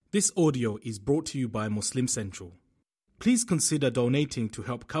This audio is brought to you by Muslim Central. Please consider donating to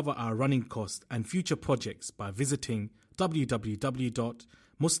help cover our running costs and future projects by visiting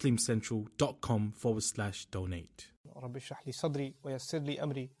www.muslimcentral.com/donate. رب اشرح لي صدري ويسر لي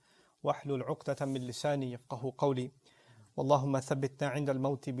أمري واحلل عقدة من لساني يفقهوا قولي اللهم ثبتنا عند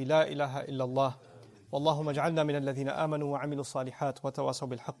الموت بلا إله إلا الله اللهم اجعلنا من الذين آمنوا وعملوا الصالحات وتواصوا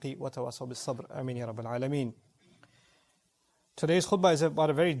بالحق وتواصوا بالصبر آمين يا رب العالمين. Today's khutbah is about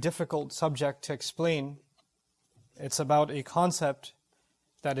a very difficult subject to explain. It's about a concept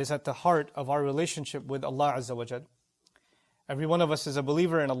that is at the heart of our relationship with Allah Azza wa Jal. Every one of us is a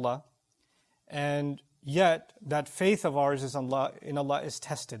believer in Allah, and yet that faith of ours in Allah is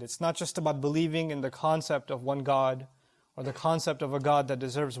tested. It's not just about believing in the concept of one God or the concept of a God that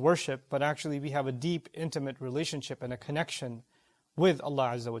deserves worship, but actually we have a deep, intimate relationship and a connection with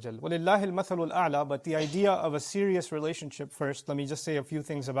Allah Azza wa Jal. وَلِلَّهِ الْمَثَلُ الْأَعْلَى. But the idea of a serious relationship first, let me just say a few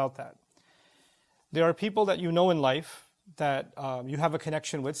things about that. There are people that you know in life that you have a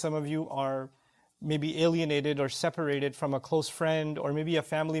connection with. Some of you are maybe alienated or separated from a close friend or maybe a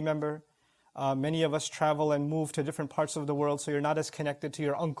family member. Many of us travel and move to different parts of the world, so you're not as connected to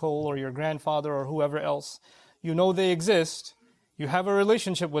your uncle or your grandfather or whoever else. You know they exist. You have a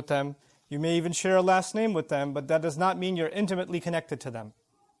relationship with them. You may even share a last name with them, but that does not mean you're intimately connected to them.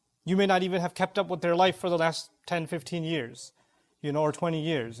 You may not even have kept up with their life for the last 10, 15 years, or 20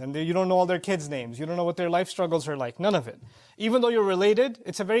 years. And you don't know all their kids' names. You don't know what their life struggles are like. None of it. Even though you're related,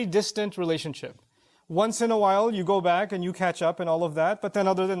 it's a very distant relationship. Once in a while, you go back and you catch up and all of that. But then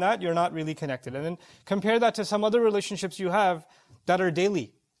other than that, you're not really connected. And then compare that to some other relationships you have that are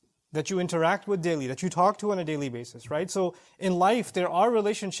daily, that you interact with daily, that you talk to on a daily basis, right? So in life, there are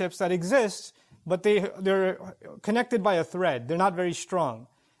relationships that exist, but they're connected by a thread. They're not very strong.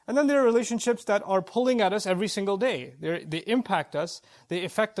 And then there are relationships that are pulling at us every single day. They impact us. They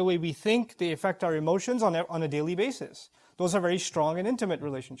affect the way we think. They affect our emotions on a daily basis. Those are very strong and intimate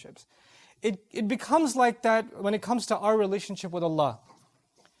relationships. It becomes like that when it comes to our relationship with Allah.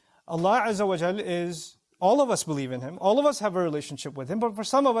 Allah Azza wa Jal is... All of us believe in Him. All of us have a relationship with Him. But for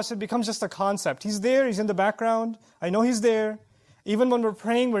some of us, it becomes just a concept. He's there. He's in the background. I know He's there. Even when we're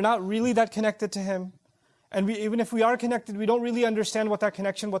praying, we're not really that connected to Him. And even if we are connected, we don't really understand what that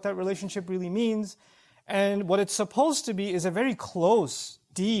connection, what that relationship really means. And what it's supposed to be is a very close,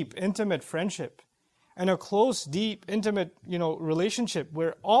 deep, intimate friendship. And a close, deep, intimate, relationship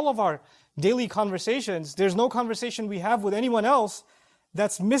where all of our daily conversations, there's no conversation we have with anyone else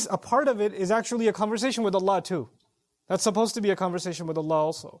a part of it is actually a conversation with Allah too. That's supposed to be a conversation with Allah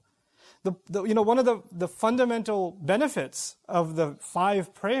also. One of the fundamental benefits of the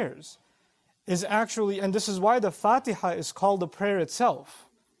 5 prayers is actually, and this is why the Fatiha is called a prayer itself.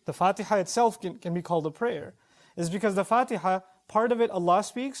 The Fatiha itself can be called a prayer, is because the Fatiha, part of it Allah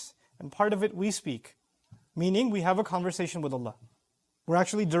speaks, and part of it we speak. Meaning we have a conversation with Allah. We're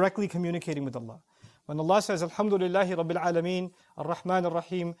actually directly communicating with Allah. When Allah says, Alhamdulillahi Rabbil Alameen, Ar-Rahman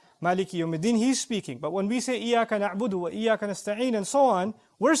Ar-Rahim, Maliki Yawmiddin, He's speaking. But when we say, Iyaka na'budu wa Iyaka nasta'een, and so on,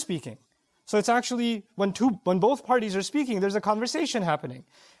 we're speaking. So it's actually, when both parties are speaking, there's a conversation happening.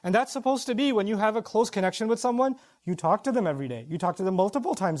 And that's supposed to be when you have a close connection with someone, you talk to them every day. You talk to them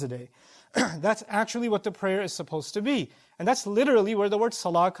multiple times a day. That's actually what the prayer is supposed to be. And that's literally where the word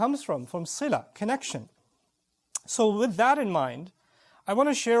salah comes from sila, connection. So with that in mind, I want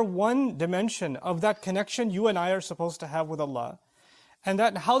to share one dimension of that connection you and I are supposed to have with Allah,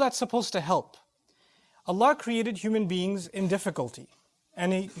 and how that's supposed to help. Allah created human beings in difficulty,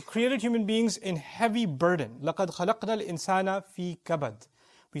 and He created human beings in heavy burden. لَقَدْ خَلَقْنَا الْإِنسَانَ فِي كَبَدٍ.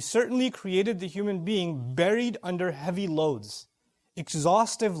 We certainly created the human being buried under heavy loads,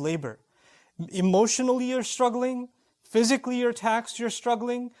 exhaustive labor. Emotionally you're struggling, physically you're taxed, you're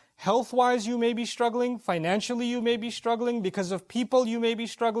struggling, health-wise you may be struggling, financially you may be struggling, because of people you may be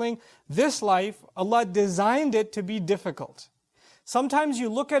struggling. This life, Allah designed it to be difficult. Sometimes you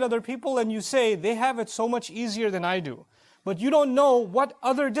look at other people and you say, they have it so much easier than I do. But you don't know what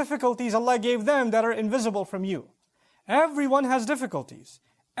other difficulties Allah gave them that are invisible from you. Everyone has difficulties.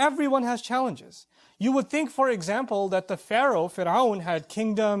 Everyone has challenges. You would think, for example, that the Fir'aun had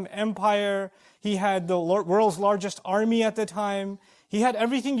kingdom, empire, he had the world's largest army at the time. He had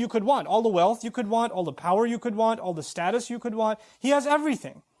everything you could want, all the wealth you could want, all the power you could want, all the status you could want. He has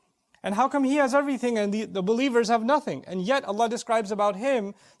everything. And how come he has everything and the believers have nothing? And yet Allah describes about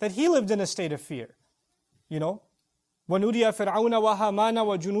him that he lived in a state of fear. وَنُودِيَ فِرْعَوْنَ وَهَامَانَ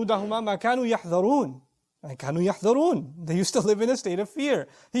وَجُنُودَهُمَا مَا كَانُوا يَحْذَرُونَ. They used to live in a state of fear.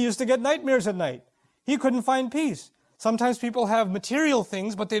 He used to get nightmares at night. He couldn't find peace. Sometimes people have material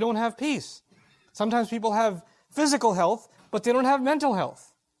things, but they don't have peace. Sometimes people have physical health, but they don't have mental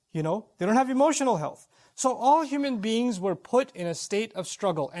health. They don't have emotional health. So all human beings were put in a state of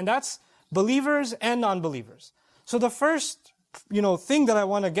struggle, and that's believers and non-believers. So the first, thing that I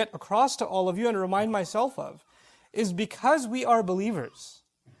want to get across to all of you and remind myself of is because we are believers,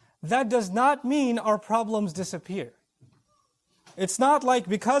 that does not mean our problems disappear. It's not like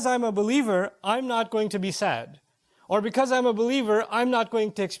because I'm a believer, I'm not going to be sad. Or because I'm a believer, I'm not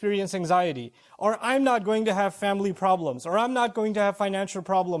going to experience anxiety. Or I'm not going to have family problems. Or I'm not going to have financial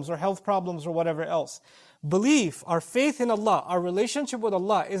problems or health problems or whatever else. Belief, our faith in Allah, our relationship with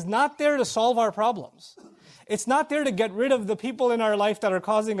Allah is not there to solve our problems. It's not there to get rid of the people in our life that are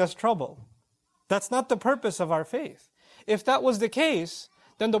causing us trouble. That's not the purpose of our faith. If that was the case,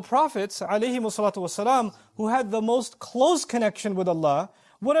 then the prophets, ﷺ, who had the most close connection with Allah,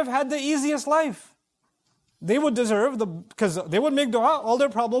 would have had the easiest life. They would deserve, because they would make dua, all their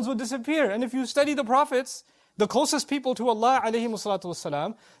problems would disappear. And if you study the prophets, the closest people to Allah,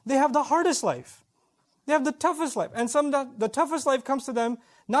 ﷺ, they have the hardest life. They have the toughest life. And the toughest life comes to them,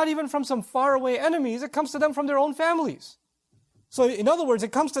 not even from some faraway enemies, it comes to them from their own families. So in other words,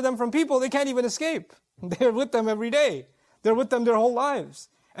 it comes to them from people they can't even escape. They're with them every day. They're with them their whole lives.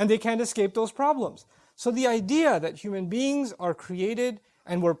 And they can't escape those problems. So the idea that human beings are created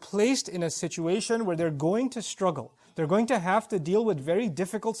and were placed in a situation where they're going to struggle, they're going to have to deal with very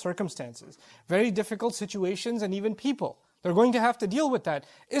difficult circumstances, very difficult situations, and even people. They're going to have to deal with that,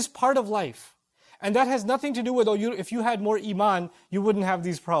 is part of life. And that has nothing to do with, if you had more iman, you wouldn't have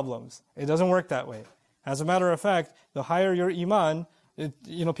these problems. It doesn't work that way. As a matter of fact, the higher your iman,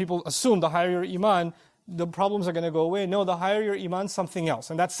 people assume the higher your iman, the problems are going to go away. No, the higher your iman, something else.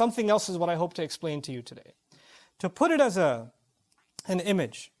 And that something else is what I hope to explain to you today. To put it as an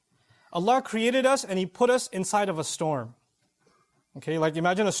image, Allah created us and He put us inside of a storm. Okay, like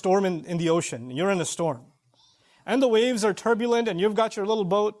imagine a storm in the ocean. You're in a storm. And the waves are turbulent and you've got your little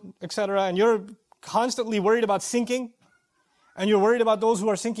boat, etc. And you're constantly worried about sinking. And you're worried about those who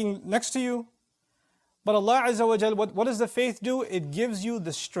are sinking next to you. But Allah Azza wa Jal, what does the faith do? It gives you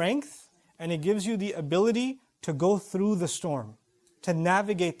the strength and it gives you the ability to go through the storm, to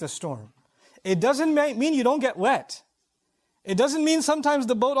navigate the storm. It doesn't mean you don't get wet. It doesn't mean sometimes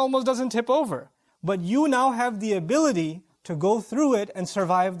the boat almost doesn't tip over. But you now have the ability to go through it and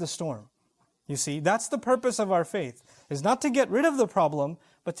survive the storm. You see, that's the purpose of our faith. Is not to get rid of the problem,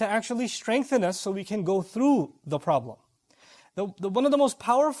 but to actually strengthen us so we can go through the problem. One of the most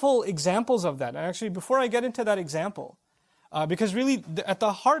powerful examples of that, and actually before I get into that example, because really at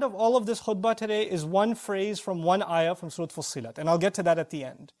the heart of all of this khutbah today is one phrase from one ayah from Surah Fussilat, and I'll get to that at the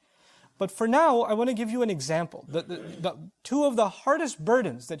end. But for now, I want to give you an example. The two of the hardest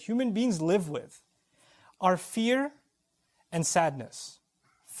burdens that human beings live with are fear and sadness.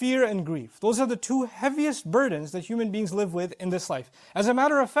 Fear and grief. Those are the two heaviest burdens that human beings live with in this life. As a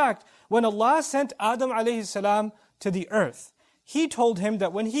matter of fact, when Allah sent Adam alayhi salam to the earth, He told him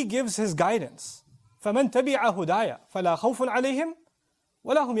that when He gives His guidance, فَمَنْ تَبِعَ هُدَايَ فَلَا خَوْفٌ عَلَيْهِمْ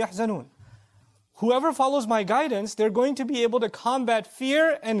وَلَا هُمْ يَحْزَنُونَ. Whoever follows my guidance, they're going to be able to combat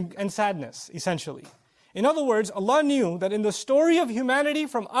fear and sadness, essentially. In other words, Allah knew that in the story of humanity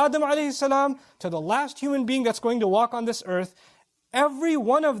from Adam alayhi salam to the last human being that's going to walk on this earth, every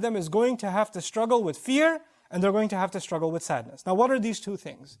one of them is going to have to struggle with fear and they're going to have to struggle with sadness. Now what are these two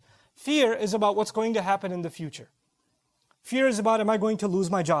things? Fear is about what's going to happen in the future. Fear is about, am I going to lose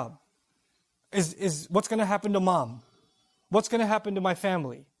my job? Is what's going to happen to mom? What's going to happen to my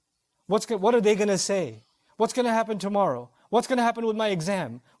family? What are they going to say? What's going to happen tomorrow? What's going to happen with my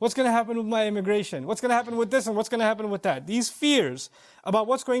exam? What's going to happen with my immigration? What's going to happen with this and what's going to happen with that? These fears about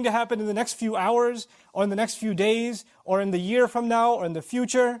what's going to happen in the next few hours or in the next few days or in the year from now or in the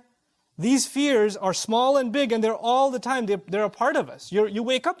future, these fears are small and big and they're all the time. They're a part of us. You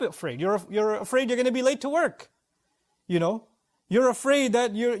wake up afraid. You're afraid you're going to be late to work. You're afraid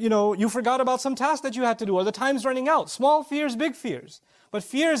that you forgot about some task that you had to do or the time's running out. Small fears, big fears. But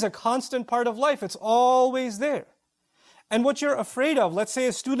fear is a constant part of life. It's always there. And what you're afraid of, let's say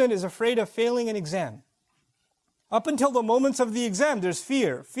a student is afraid of failing an exam. Up until the moments of the exam, there's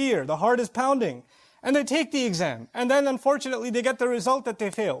fear, the heart is pounding. And they take the exam. And then unfortunately they get the result that they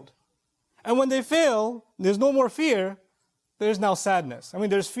failed. And when they fail, there's no more fear, there's now sadness. I mean,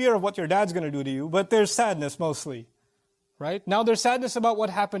 there's fear of what your dad's going to do to you, but there's sadness mostly. Right? Now there's sadness about what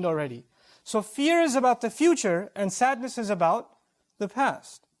happened already. So fear is about the future and sadness is about the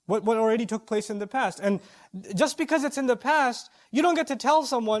past. What already took place in the past. And just because it's in the past, you don't get to tell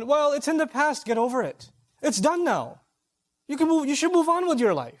someone, well, it's in the past, get over it. It's done now. You should move on with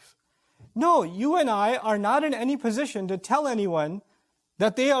your life. No, you and I are not in any position to tell anyone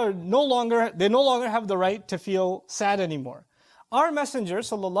that they no longer have the right to feel sad anymore. Our Messenger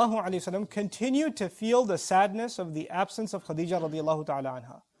sallallahu alaihi wasallam continued to feel the sadness of the absence of Khadija radiallahu ta'ala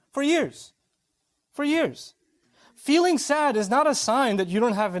anha for years. For years. Feeling sad is not a sign that you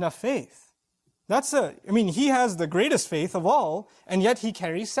don't have enough faith. He has the greatest faith of all, and yet he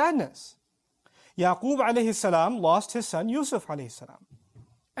carries sadness. Yaqub alayhi salam lost his son Yusuf alayhi salam.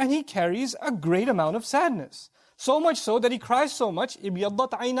 And he carries a great amount of sadness. So much so that he cries so much,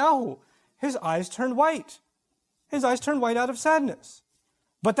 ibiyaddat aynahu. His eyes turned white. His eyes turned white out of sadness.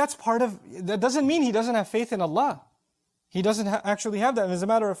 But that doesn't mean he doesn't have faith in Allah. He doesn't actually have that. And as a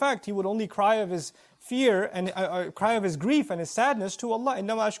matter of fact, he would only cry of his fear and cry of his grief and his sadness to Allah.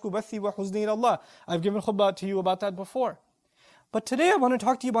 إِنَّمَا أَشْكُ بَثِّي وَحُزْنِي إِلَى اللَّهِ. I've given khutbah to you about that before. But today I want to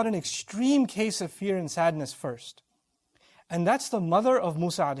talk to you about an extreme case of fear and sadness first. And that's the mother of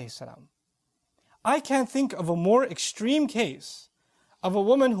Musa a.s. I can't think of a more extreme case of a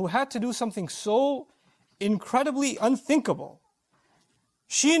woman who had to do something so incredibly unthinkable.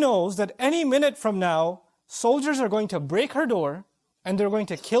 She knows that any minute from now, soldiers are going to break her door and they're going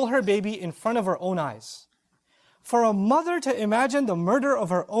to kill her baby in front of her own eyes. For a mother to imagine the murder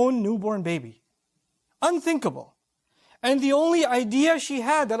of her own newborn baby, unthinkable. And the only idea she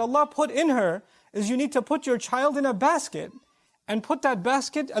had that Allah put in her is you need to put your child in a basket and put that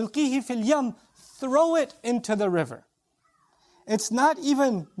basket, alqihi fil yam, throw it into the river. It's not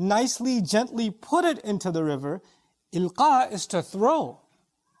even nicely, gently put it into the river. Ilqa is to throw.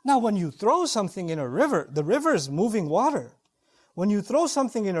 Now when you throw something in a river, the river is moving water. When you throw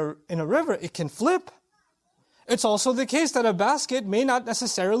something in a river, it can flip. It's also the case that a basket may not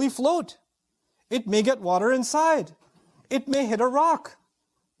necessarily float. It may get water inside. It may hit a rock.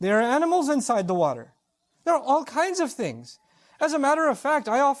 There are animals inside the water. There are all kinds of things. As a matter of fact,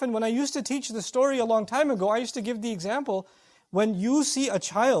 when I used to teach the story a long time ago, I used to give the example, when you see a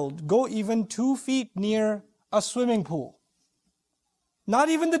child go even 2 feet near a swimming pool, not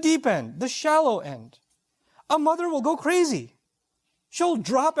even the deep end, the shallow end, a mother will go crazy. She'll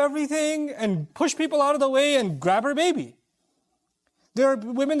drop everything and push people out of the way and grab her baby. There are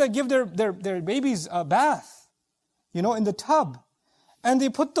women that give their babies a bath, in the tub, and they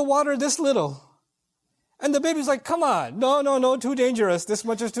put the water this little. And the baby's like, come on, no, too dangerous. This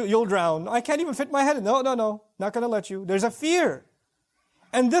much is you'll drown. I can't even fit my head in. No, not going to let you. There's a fear.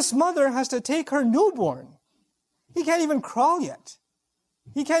 And this mother has to take her newborn. He can't even crawl yet.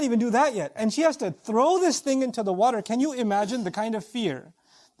 He can't even do that yet. And she has to throw this thing into the water. Can you imagine the kind of fear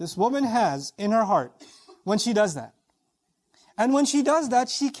this woman has in her heart when she does that? And when she does that,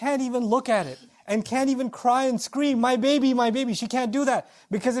 she can't even look at it. And can't even cry and scream, my baby, my baby. She can't do that.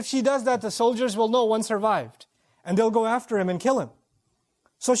 Because if she does that, the soldiers will know one survived. And they'll go after him and kill him.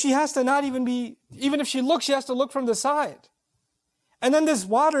 So she has to not even if she looks, she has to look from the side. And then this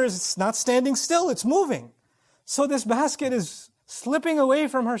water is not standing still, it's moving. So this basket is slipping away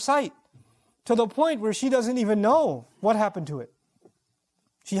from her sight to the point where she doesn't even know what happened to it.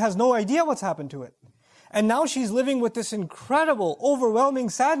 She has no idea what's happened to it. And now she's living with this incredible, overwhelming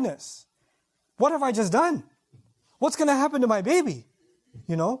sadness. What have I just done? What's going to happen to my baby?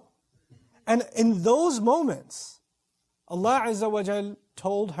 And in those moments, Allah Azza wa Jal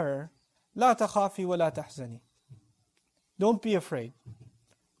told her, لا تخافي ولا تحزني. Don't be afraid.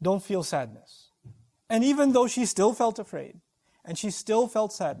 Don't feel sadness. And even though she still felt afraid, and she still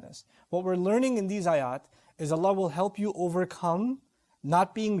felt sadness, what we're learning in these ayat is Allah will help you overcome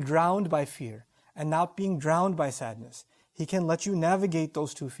not being drowned by fear and not being drowned by sadness. He can let you navigate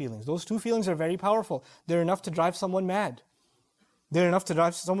those two feelings. Those two feelings are very powerful. They're enough to drive someone mad. They're enough to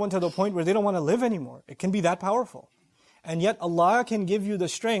drive someone to the point where they don't want to live anymore. It can be that powerful. And yet Allah can give you the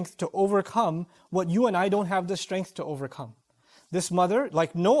strength to overcome what you and I don't have the strength to overcome. This mother,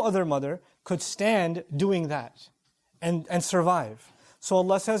 like no other mother, could stand doing that and survive. So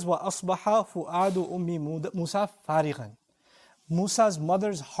Allah says, وَأَصْبَحَ فُؤَادُ أُمِّ مُوسَى فَارِغًا. Musa's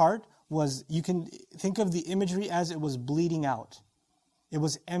mother's heart was, you can think of the imagery as it was bleeding out. It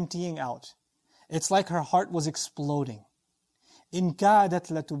was emptying out. It's like her heart was exploding. إِن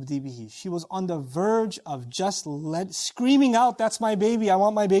كَادَتْ لَتُبْدِي بِهِ. She was on the verge of just screaming out, that's my baby, I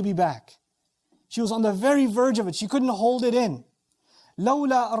want my baby back. She was on the very verge of it. She couldn't hold it in.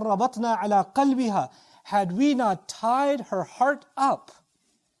 لَوْلَا أَرَّبَطْنَا عَلَىٰ قَلْبِهَا. Had we not tied her heart up,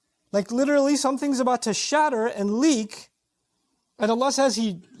 like literally something's about to shatter and leak, and Allah says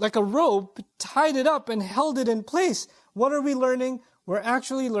He, like a rope, tied it up and held it in place. What are we learning? We're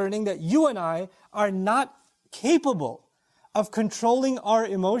actually learning that you and I are not capable of controlling our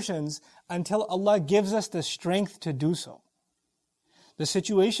emotions until Allah gives us the strength to do so. The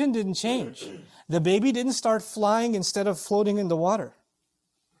situation didn't change. The baby didn't start flying instead of floating in the water.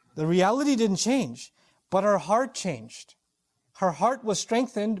 The reality didn't change, but her heart changed. Her heart was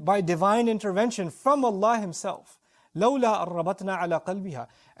strengthened by divine intervention from Allah Himself. لَوْلَا أَرَّبَتْنَا عَلَى قَلْبِهَا.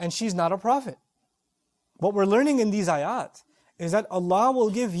 And she's not a prophet. What we're learning in these ayat is that Allah will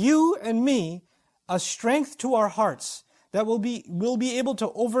give you and me a strength to our hearts that we'll be able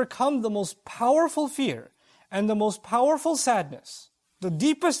to overcome the most powerful fear and the most powerful sadness, the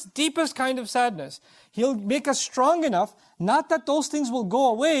deepest kind of sadness. He'll make us strong enough, not that those things will go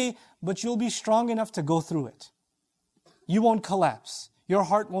away, but you'll be strong enough to go through it. You won't collapse. Your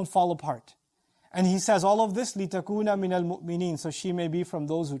heart won't fall apart. And He says all of this, لِتَكُونَ مِنَ الْمُؤْمِنِينَ, so she may be from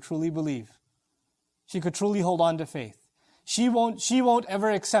those who truly believe. She could truly hold on to faith. She won't ever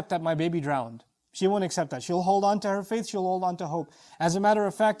accept that my baby drowned. She won't accept that. She'll hold on to her faith, she'll hold on to hope. As a matter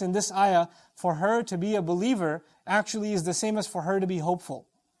of fact, in this ayah, for her to be a believer actually is the same as for her to be hopeful.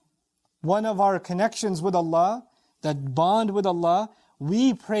 One of our connections with Allah, that bond with Allah,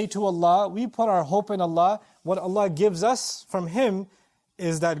 we pray to Allah, we put our hope in Allah. What Allah gives us from Him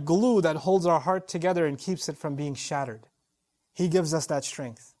is that glue that holds our heart together and keeps it from being shattered. He gives us that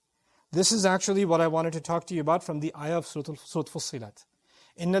strength. This is actually what I wanted to talk to you about from the ayah of Surah Fussilat.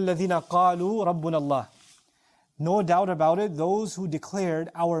 إِنَّ الَّذِينَ قَالُوا رَبُّنَ اللَّهِ. No doubt about it, those who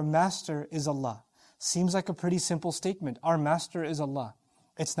declared, our Master is Allah. Seems like a pretty simple statement. Our Master is Allah.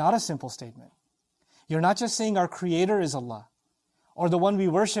 It's not a simple statement. You're not just saying our Creator is Allah, or the one we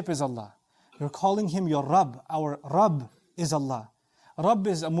worship is Allah. You're calling Him your Rabb. Our Rabb is Allah. Rabb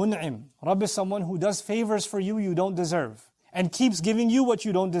is a mun'im. Rabb is someone who does favors for you you don't deserve, and keeps giving you what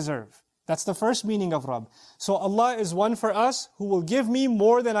you don't deserve. That's the first meaning of Rabb. So Allah is one for us who will give me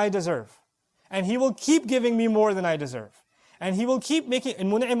more than I deserve. And He will keep giving me more than I deserve. And He will keep making, and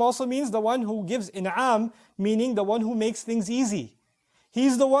mun'im also means the one who gives in'am, meaning the one who makes things easy.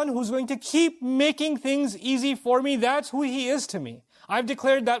 He's the one who's going to keep making things easy for me. That's who He is to me. I've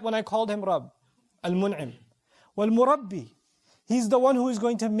declared that when I called Him Rabb, al-mun'im. Wal-murabbi. He's the one who is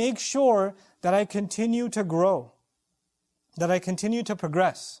going to make sure that I continue to grow, that I continue to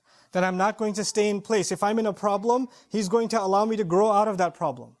progress, that I'm not going to stay in place. If I'm in a problem, He's going to allow me to grow out of that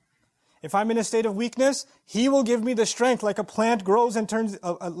problem. If I'm in a state of weakness, He will give me the strength, like a plant grows and turns,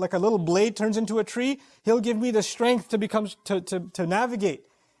 like a little blade turns into a tree. He'll give me the strength to navigate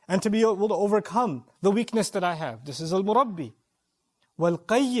and to be able to overcome the weakness that I have. This is al-murabbi.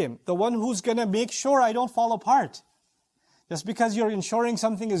 Wal-qayyim, the one who's going to make sure I don't fall apart. Just because you're ensuring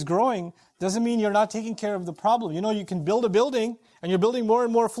something is growing doesn't mean you're not taking care of the problem. You know, you can build a building and you're building more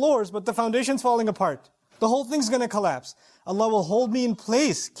and more floors, but the foundation's falling apart. The whole thing's going to collapse. Allah will hold me in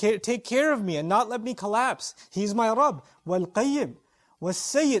place, take care of me and not let me collapse. He's my Rabb. Wal-qayyim.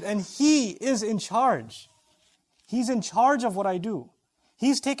 Was-sayyid. And He is in charge. He's in charge of what I do.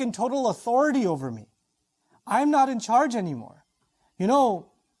 He's taken total authority over me. I'm not in charge anymore. You know,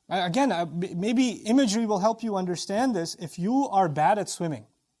 again, maybe imagery will help you understand this. If you are bad at swimming,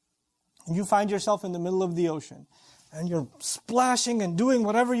 and you find yourself in the middle of the ocean, and you're splashing and doing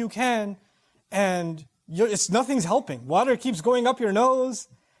whatever you can, and nothing's helping. Water keeps going up your nose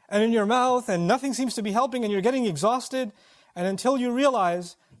and in your mouth, and nothing seems to be helping, and you're getting exhausted. And until you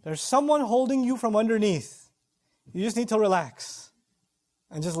realize there's someone holding you from underneath, you just need to relax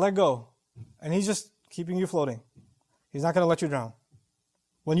and just let go. And He's just keeping you floating. He's not going to let you drown.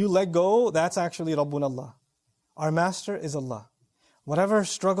 When you let go, that's actually Rabbun Allah. Our Master is Allah. Whatever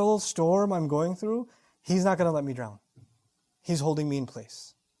struggle, storm I'm going through, He's not going to let me drown. He's holding me in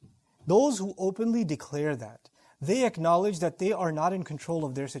place. Those who openly declare that, they acknowledge that they are not in control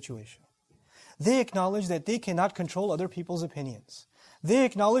of their situation. They acknowledge that they cannot control other people's opinions. They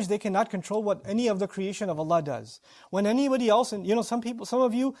acknowledge they cannot control what any of the creation of Allah does. When anybody else, and some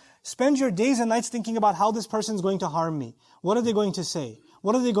of you spend your days and nights thinking about how this person is going to harm me. What are they going to say?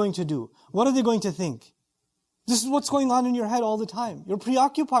 What are they going to do? What are they going to think? This is what's going on in your head all the time. You're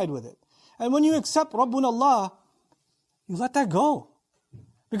preoccupied with it. And when you accept Rabbun Allah, you let that go.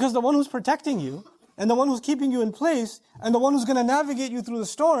 Because the one who's protecting you, and the one who's keeping you in place, and the one who's going to navigate you through the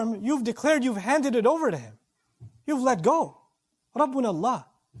storm, you've declared, you've handed it over to Him. You've let go. Rabbun Allah.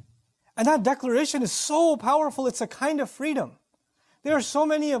 And that declaration is so powerful, it's a kind of freedom. There are so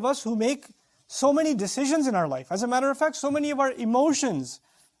many of us who make so many decisions in our life. As a matter of fact, so many of our emotions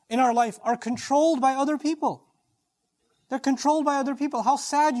in our life are controlled by other people. They're controlled by other people. How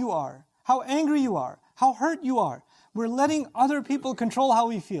sad you are, how angry you are, how hurt you are. We're letting other people control how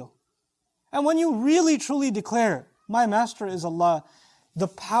we feel. And when you really truly declare, my Master is Allah, the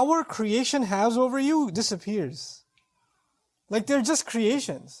power creation has over you disappears. Like they're just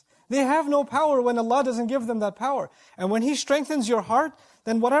creations. They have no power when Allah doesn't give them that power. And when He strengthens your heart,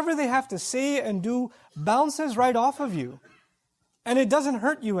 then whatever they have to say and do bounces right off of you. And it doesn't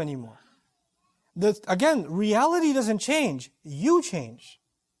hurt you anymore. Again, reality doesn't change. You change.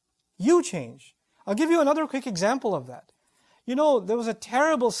 You change. I'll give you another quick example of that. You know, there was a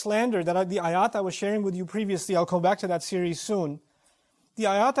terrible slander that the ayat I was sharing with you previously, I'll come back to that series soon. The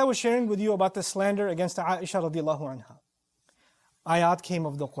ayat I was sharing with you about the slander against Aisha radiallahu anha. Ayat came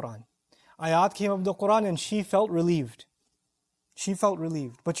of the Quran. Ayat came of the Quran and she felt relieved. She felt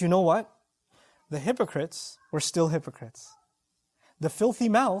relieved. But you know what? The hypocrites were still hypocrites. The filthy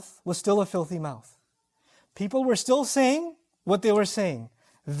mouth was still a filthy mouth. People were still saying what they were saying.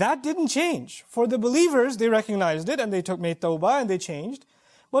 That didn't change. For the believers, they recognized it and they made tawbah and they changed.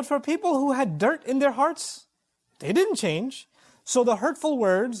 But for people who had dirt in their hearts, they didn't change. So the hurtful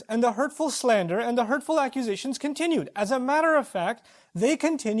words and the hurtful slander and the hurtful accusations continued. As a matter of fact, they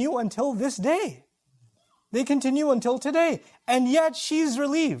continue until this day. They continue until today. And yet she's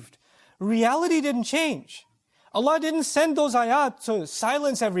relieved. Reality didn't change. Allah didn't send those ayat to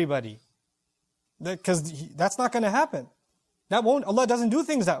silence everybody. Because that's not going to happen. Allah doesn't do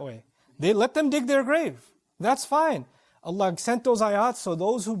things that way. They let them dig their grave. That's fine. Allah sent those ayat so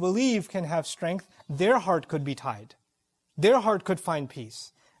those who believe can have strength. Their heart could be tied. Their heart could find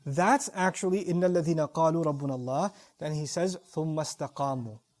peace. That's actually إِنَّ الَّذِينَ قَالُوا رَبُّنَا اللَّهِ. Then he says, ثُمَّ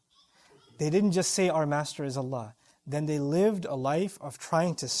اسْتَقَامُوا. They didn't just say our master is Allah. Then they lived a life of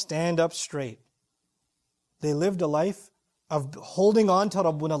trying to stand up straight. They lived a life of holding on to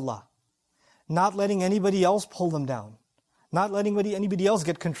Rabbuna Allah. Not letting anybody else pull them down. Not letting anybody else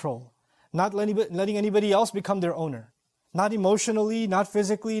get control. Not letting anybody else become their owner. Not emotionally, not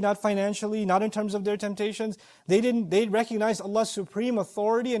physically, not financially, not in terms of their temptations. They recognized Allah's supreme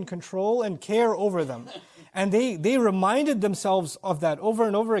authority and control and care over them. And they reminded themselves of that over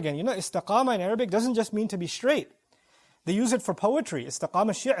and over again. You know, istiqama in Arabic doesn't just mean to be straight. They use it for poetry.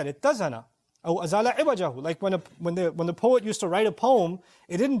 Istiqama shi'r, ittazana. Aw azala iwajahu. Like when the poet used to write a poem,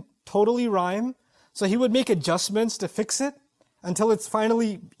 it didn't totally rhyme. So he would make adjustments to fix it until it's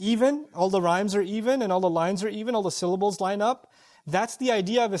finally even. All the rhymes are even and all the lines are even, all the syllables line up. That's the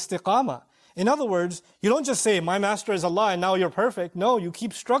idea of istiqama. In other words, you don't just say, my master is Allah and now you're perfect. No, you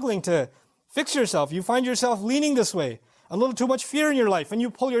keep struggling to fix yourself. You find yourself leaning this way. A little too much fear in your life and you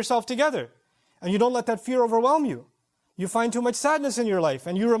pull yourself together. And you don't let that fear overwhelm you. You find too much sadness in your life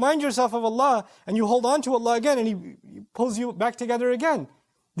and you remind yourself of Allah and you hold on to Allah again and He pulls you back together again.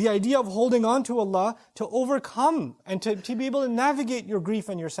 The idea of holding on to Allah to overcome and to be able to navigate your grief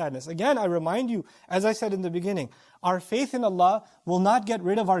and your sadness. Again, I remind you, as I said in the beginning, our faith in Allah will not get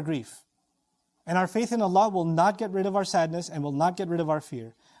rid of our grief. And our faith in Allah will not get rid of our sadness and will not get rid of our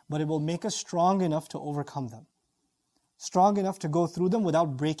fear. But it will make us strong enough to overcome them. Strong enough to go through them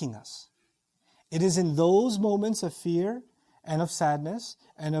without breaking us. It is in those moments of fear and of sadness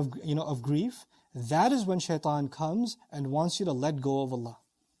and of grief, that is when shaitan comes and wants you to let go of Allah.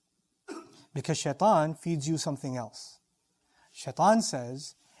 Because shaitan feeds you something else. Shaitan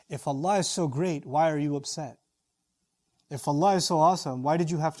says, if Allah is so great, why are you upset? If Allah is so awesome, why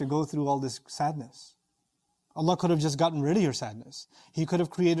did you have to go through all this sadness? Allah could have just gotten rid of your sadness. He could have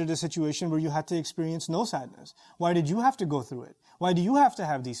created a situation where you had to experience no sadness. Why did you have to go through it? Why do you have to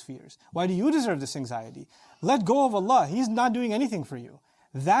have these fears? Why do you deserve this anxiety? Let go of Allah. He's not doing anything for you.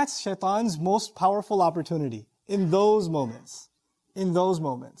 That's shaitan's most powerful opportunity in those moments. In those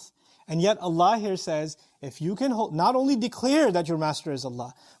moments. And yet Allah here says, if you can not only declare that your master is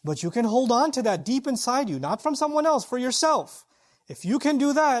Allah, but you can hold on to that deep inside you, not from someone else, for yourself. If you can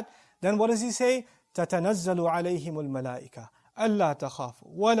do that, then what does He say? تَتَنَزَّلُ عَلَيْهِمُ الْمَلَائِكَةِ أَلَّا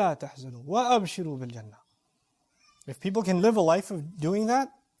تَخَافُوا وَلَا تَحْزَنُوا وَأَبْشِرُوا بِالْجَنَّةِ. If people can live a life of doing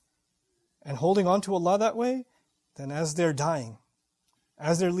that, and holding on to Allah that way, then as they're dying,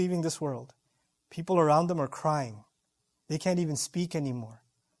 as they're leaving this world, people around them are crying. They can't even speak anymore.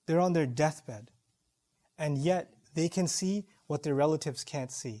 They're on their deathbed. And yet, they can see what their relatives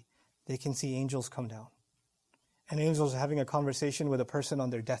can't see. They can see angels come down. And angels are having a conversation with a person on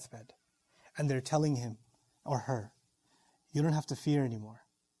their deathbed. And they're telling him or her, you don't have to fear anymore.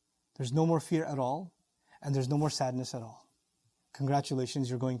 There's no more fear at all. And there's no more sadness at all. Congratulations,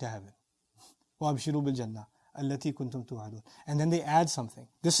 you're going to heaven. وَأَبْشِرُوا بِالْجَنَّةِ الَّتِي كُنْتُمْ تُوعَدُونَ. And then they add something.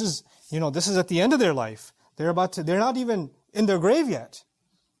 This is at the end of their life. They're not even in their grave yet.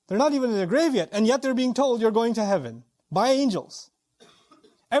 They're not even in their grave yet. And yet they're being told you're going to heaven by angels.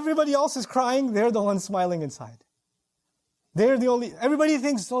 Everybody else is crying. They're the ones smiling inside. Everybody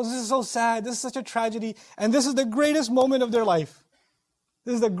thinks, oh, this is so sad. This is such a tragedy. And this is the greatest moment of their life.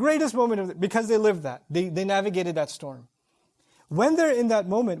 This is the greatest moment because they lived that. They navigated that storm. When they're in that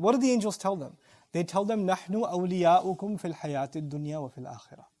moment, what do the angels tell them? They tell them, نَحْنُ أَوْلِيَاؤُكُمْ فِي الْحَيَاةِ الدُّنْيَا وَفِي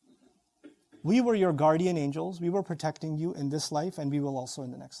الْآخِرَةِ. We were your guardian angels. We were protecting you in this life and we will also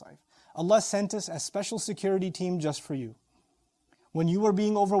in the next life. Allah sent us as special security team just for you. When you were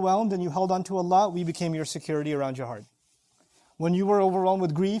being overwhelmed and you held on to Allah, we became your security around your heart. When you were overwhelmed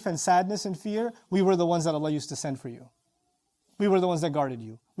with grief and sadness and fear, we were the ones that Allah used to send for you. We were the ones that guarded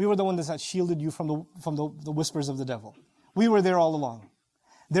you. We were the ones that shielded you from the whispers of the devil. We were there all along.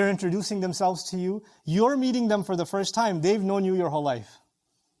 They're introducing themselves to you. You're meeting them for the first time. They've known you your whole life.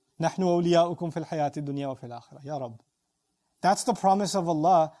 نَحْنُ أَوْلِيَاؤُكُمْ فِي الْحَيَاةِ الدُّنْيَا وَفِي الْآخِرَةِ Ya Rabb. That's the promise of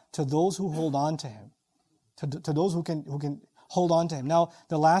Allah to those who hold on to Him. To those who can hold on to Him. Now,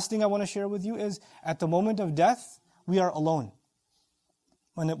 the last thing I want to share with you is, at the moment of death, we are alone.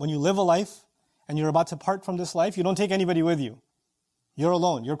 When you live a life and you're about to part from this life, you don't take anybody with you. You're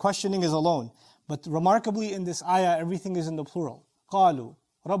alone. Your questioning is alone. But remarkably in this ayah, everything is in the plural. قَالُوا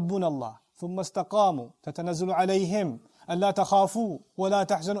رَبُّنَا اللَّهُ ثُمَّ اسْتَقَامُوا تَتَنَزَّلُ عَلَيْهِمْ أَلَّا تَخَافُوا وَلَا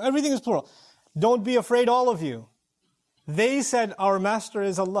تَحْزَنُوا. Everything is plural. Don't be afraid, all of you. They said, our master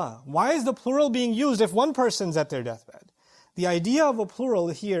is Allah. Why is the plural being used if one person's at their deathbed? The idea of a plural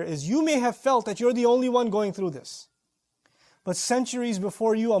here is, you may have felt that you're the only one going through this. But centuries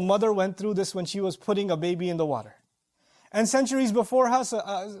before you, a mother went through this when she was putting a baby in the water. And centuries before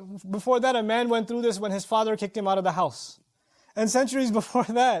that, a man went through this when his father kicked him out of the house. And centuries before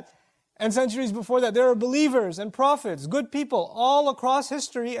that, there are believers and prophets, good people, all across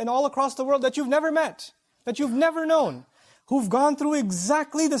history and all across the world that you've never met, that you've never known, who've gone through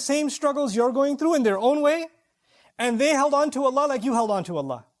exactly the same struggles you're going through in their own way, and they held on to Allah like you held on to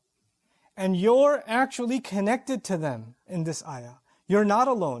Allah. And you're actually connected to them in this ayah. You're not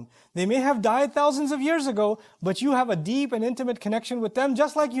alone. They may have died thousands of years ago, but you have a deep and intimate connection with them,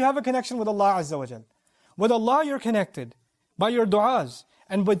 just like you have a connection with Allah Azza wa Jal. With Allah you're connected by your du'as,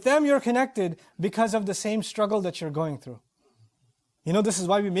 and with them you're connected because of the same struggle that you're going through. You know, this is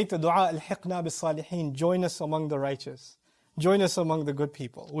why we make the dua, Al-Hiqna bis-Salihin, join us among the righteous. Join us among the good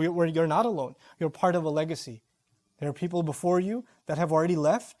people. You're not alone. You're part of a legacy. There are people before you that have already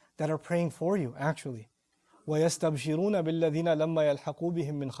left that are praying for you, actually. وَيَسْتَبْشِرُونَ بِالَّذِينَ لَمَّا يَلْحَقُوا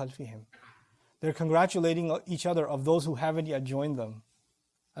بِهِمْ مِنْ خَلْفِهِمْ. They're congratulating each other of those who haven't yet joined them.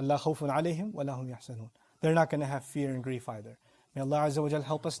 أَلَّا خَوْفٌ عَلَيْهِمْ وَلَا هُمْ يَحْزَنُونَ. They're not going to have fear and grief either. May Allah Azza wa Jal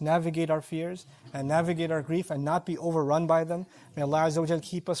help us navigate our fears and navigate our grief and not be overrun by them. May Allah Azza wa Jal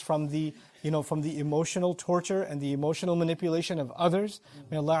keep us from the emotional torture and the emotional manipulation of others.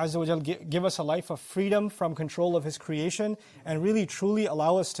 May Allah Azza wa Jal give us a life of freedom from control of His creation and really truly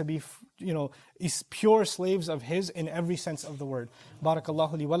allow us to be pure slaves of His in every sense of the word.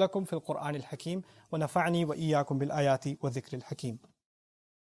 Barakallahu li wa lakum fil Qur'an al-Hakim wa nafa'ani wa iyyakum bil ayati wa dhikr al-Hakim.